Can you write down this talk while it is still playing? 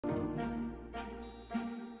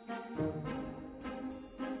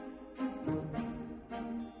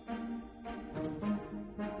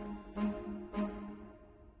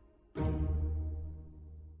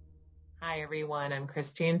Hi, everyone. I'm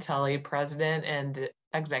Christine Tulley, President and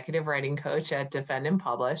Executive Writing Coach at Defend and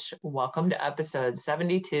Publish. Welcome to episode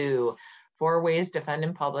 72, 4 Ways Defend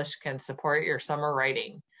and Publish Can Support Your Summer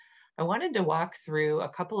Writing. I wanted to walk through a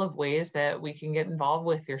couple of ways that we can get involved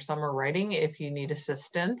with your summer writing if you need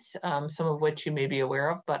assistance, some of which you may be aware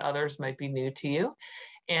of, but others might be new to you.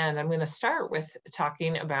 And I'm going to start with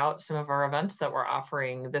talking about some of our events that we're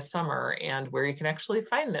offering this summer and where you can actually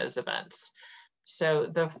find those events. So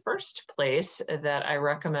the first place that I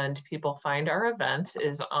recommend people find our events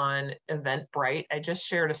is on Eventbrite. I just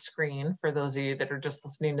shared a screen for those of you that are just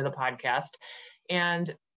listening to the podcast.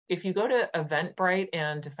 And if you go to Eventbrite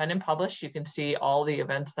and Defend and Publish, you can see all the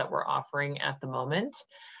events that we're offering at the moment.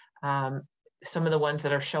 Some of the ones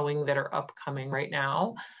that are showing that are upcoming right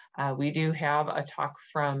now. We do have a talk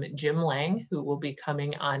from Jim Lang, who will be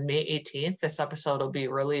coming on May 18th. This episode will be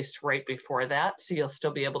released right before that, so you'll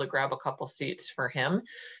still be able to grab a couple seats for him.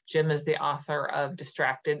 Jim is the author of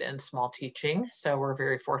Distracted and Small Teaching, so we're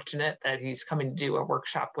very fortunate that he's coming to do a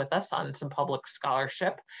workshop with us on some public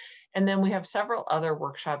scholarship. And then we have several other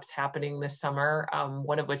workshops happening this summer,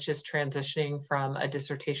 one of which is transitioning from a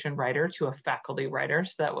dissertation writer to a faculty writer,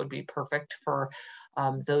 so that would be perfect for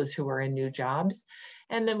those who are in new jobs.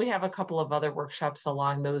 And then we have a couple of other workshops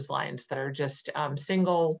along those lines that are just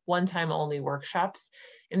single, one-time only workshops.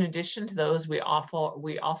 In addition to those, we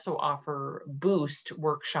also offer Boost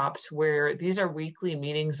workshops, where these are weekly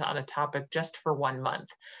meetings on a topic just for 1 month.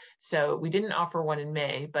 So we didn't offer one in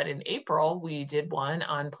May, but in April, we did one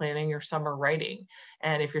on planning your summer writing.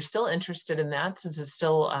 And if you're still interested in that, since it's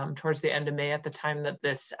still towards the end of May at the time that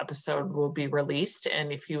this episode will be released,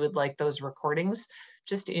 and if you would like those recordings,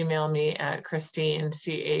 just email me at Christine,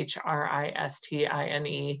 CHRISTINE,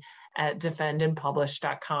 at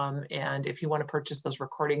defendandpublish.com. And if you want to purchase those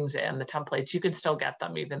recordings and the templates, you can still get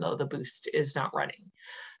them even though the Boost is not running.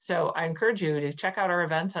 So I encourage you to check out our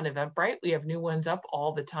events on Eventbrite. We have new ones up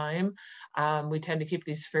all the time. We tend to keep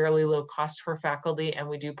these fairly low cost for faculty, and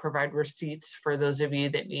we do provide receipts for those of you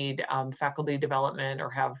that need faculty development or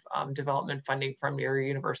have development funding from your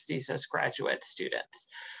universities as graduate students.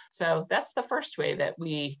 So that's the first way that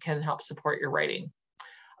we can help support your writing.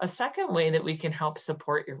 A second way that we can help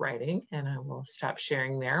support your writing, and I will stop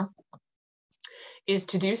sharing there, is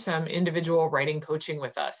to do some individual writing coaching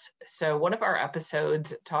with us. So one of our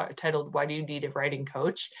episodes titled, Why Do You Need a Writing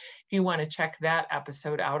Coach? If you want to check that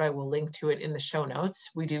episode out, I will link to it in the show notes.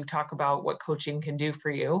 We do talk about what coaching can do for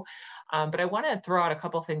you. But I want to throw out a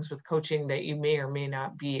couple things with coaching that you may or may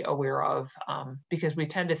not be aware of, because we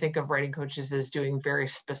tend to think of writing coaches as doing very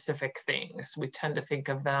specific things. We tend to think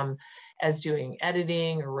of them as doing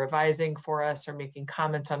editing or revising for us or making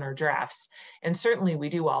comments on our drafts. And certainly we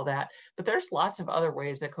do all that, but there's lots of other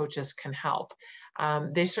ways that coaches can help.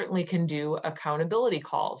 They certainly can do accountability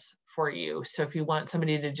calls for you. So if you want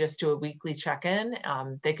somebody to just do a weekly check-in,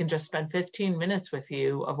 they can just spend 15 minutes with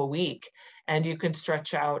you of a week, and you can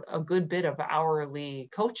stretch out a good bit of hourly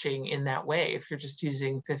coaching in that way if you're just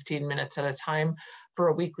using 15 minutes at a time for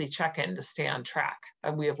a weekly check-in to stay on track.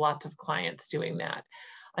 And we have lots of clients doing that.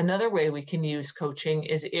 Another way we can use coaching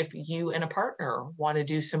is if you and a partner want to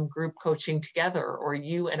do some group coaching together, or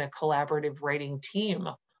you and a collaborative writing team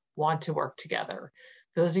want to work together.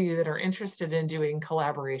 Those of you that are interested in doing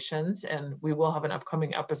collaborations, and we will have an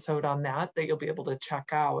upcoming episode on that you'll be able to check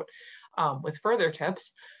out with further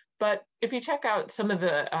tips. But if you check out some of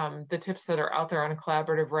the tips that are out there on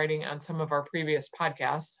collaborative writing on some of our previous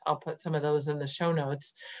podcasts, I'll put some of those in the show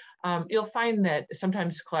notes. You'll find that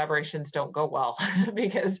sometimes collaborations don't go well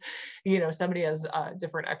because, somebody has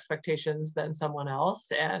different expectations than someone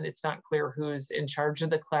else, and it's not clear who's in charge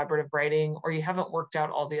of the collaborative writing, or you haven't worked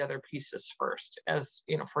out all the other pieces first. As,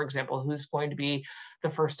 for example, who's going to be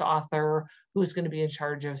the first author, who's going to be in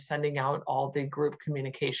charge of sending out all the group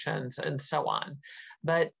communications, and so on.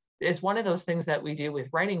 But is one of those things that we do with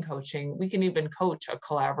writing coaching. We can even coach a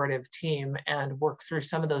collaborative team and work through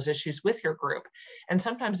some of those issues with your group. And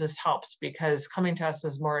sometimes this helps because coming to us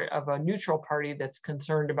as more of a neutral party that's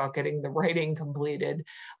concerned about getting the writing completed,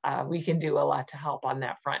 we can do a lot to help on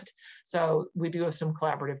that front. So we do have some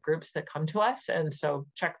collaborative groups that come to us. And so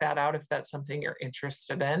check that out if that's something you're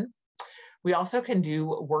interested in. We also can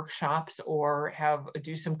do workshops or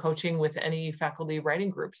do some coaching with any faculty writing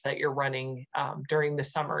groups that you're running during the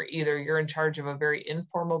summer. Either you're in charge of a very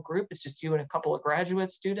informal group, it's just you and a couple of graduate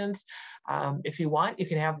students. If you want, you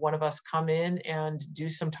can have one of us come in and do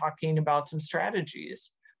some talking about some strategies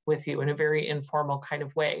with you in a very informal kind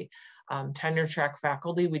of way. Tenure track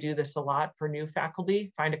faculty, we do this a lot for new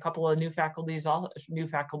faculty. Find a couple of new faculty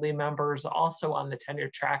members also on the tenure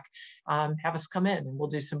track. Have us come in and we'll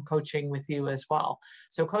do some coaching with you as well.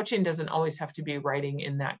 So coaching doesn't always have to be writing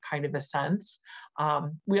in that kind of a sense.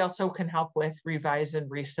 We also can help with revise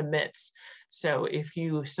and resubmits. So if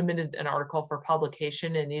you submitted an article for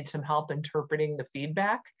publication and need some help interpreting the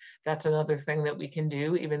feedback, that's another thing that we can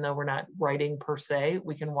do. Even though we're not writing per se,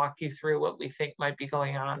 we can walk you through what we think might be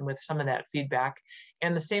going on with some of that feedback.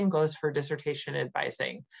 And the same goes for dissertation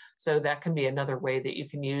advising. So that can be another way that you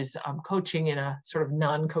can use coaching in a sort of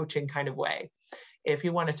non-coaching kind of way. If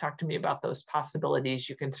you want to talk to me about those possibilities,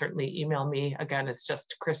 you can certainly email me. Again, it's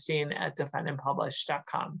just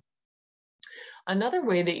Christine@defendandpublish.com. Another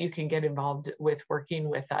way that you can get involved with working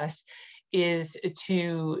with us is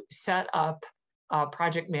to set up a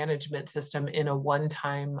project management system in a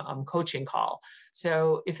one-time coaching call.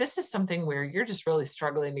 So if this is something where you're just really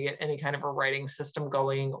struggling to get any kind of a writing system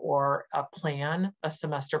going or a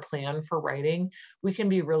semester plan for writing, we can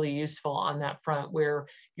be really useful on that front where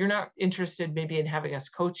you're not interested maybe in having us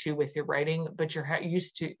coach you with your writing, but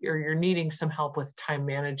you're needing some help with time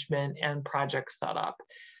management and project setup.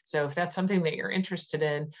 So if that's something that you're interested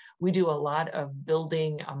in, we do a lot of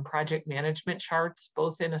building project management charts,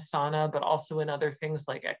 both in Asana, but also in other things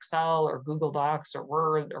like Excel or Google Docs or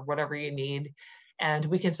Word or whatever you need. And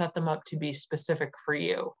we can set them up to be specific for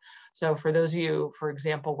you. So for those of you, for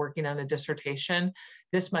example, working on a dissertation,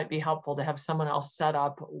 this might be helpful to have someone else set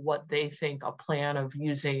up what they think a plan of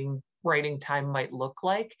using writing time might look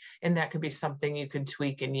like, and that could be something you can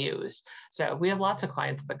tweak and use. So we have lots of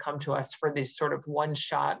clients that come to us for these sort of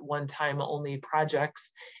one-shot, one-time only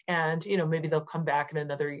projects, and maybe they'll come back in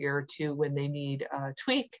another year or two when they need a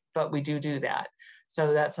tweak, but we do that.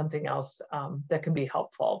 So that's something else that can be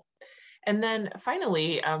helpful. And then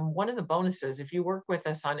finally, one of the bonuses, if you work with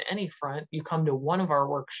us on any front, you come to one of our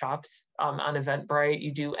workshops on Eventbrite,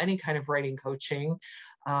 you do any kind of writing coaching,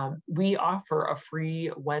 we offer a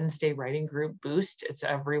free Wednesday writing group boost. It's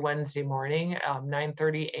every Wednesday morning,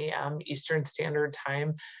 9:30 a.m. Eastern Standard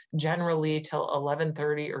Time, generally till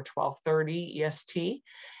 11:30 or 12:30 EST.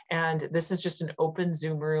 And this is just an open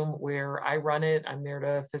Zoom room where I run it. I'm there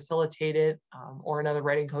to facilitate it, or another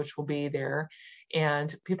writing coach will be there.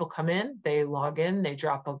 And people come in, they log in, they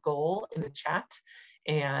drop a goal in the chat,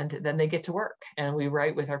 and then they get to work. And we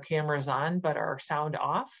write with our cameras on, but our sound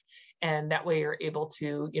off. And that way you're able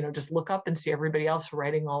to, just look up and see everybody else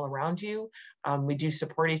writing all around you. We do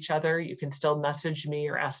support each other. You can still message me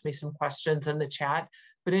or ask me some questions in the chat.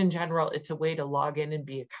 But in general, it's a way to log in and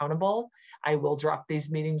be accountable. I will drop these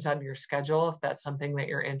meetings on your schedule if that's something that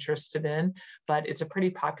you're interested in. But it's a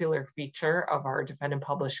pretty popular feature of our Defend and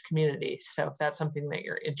Publish community. So if that's something that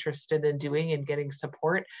you're interested in doing and getting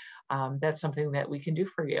support, that's something that we can do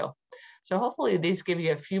for you. So hopefully these give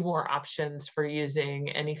you a few more options for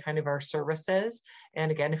using any kind of our services.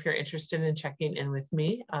 And again, if you're interested in checking in with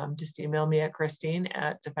me, just email me at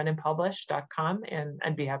Christine@defendandpublish.com, and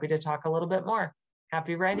I'd be happy to talk a little bit more.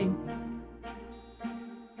 Happy writing.